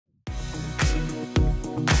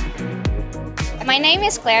My name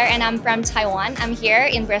is Claire and I'm from Taiwan. I'm here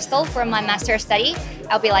in Bristol for my master's study.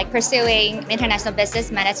 I'll be pursuing international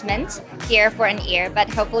business management here for an year, but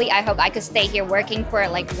hopefully I hope I could stay here working for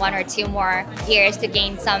 1 or 2 more years to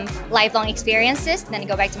gain some lifelong experiences, then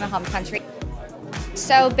go back to my home country.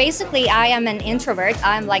 So basically, I am an introvert.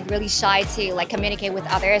 I'm really shy to communicate with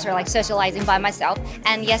others or socializing by myself.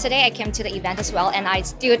 And yesterday I came to the event as well, and I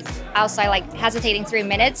stood outside hesitating 3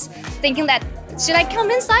 minutes, thinking that should I come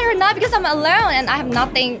inside or not, because I'm alone and I have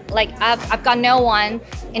nothing, I've got no one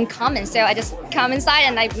in common. So I just come inside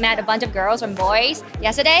and I met a bunch of girls and boys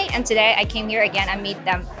yesterday, and today I came here again and meet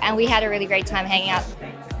them, and we had a really great time hanging out.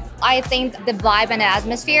 I think the vibe and the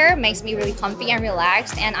atmosphere makes me really comfy and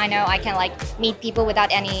relaxed, and I know I can meet people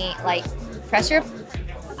without any pressure.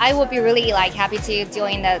 I would be really happy to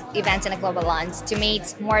join the events in a global launch to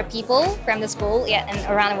meet more people from the school, yeah, and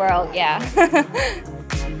around the world, yeah.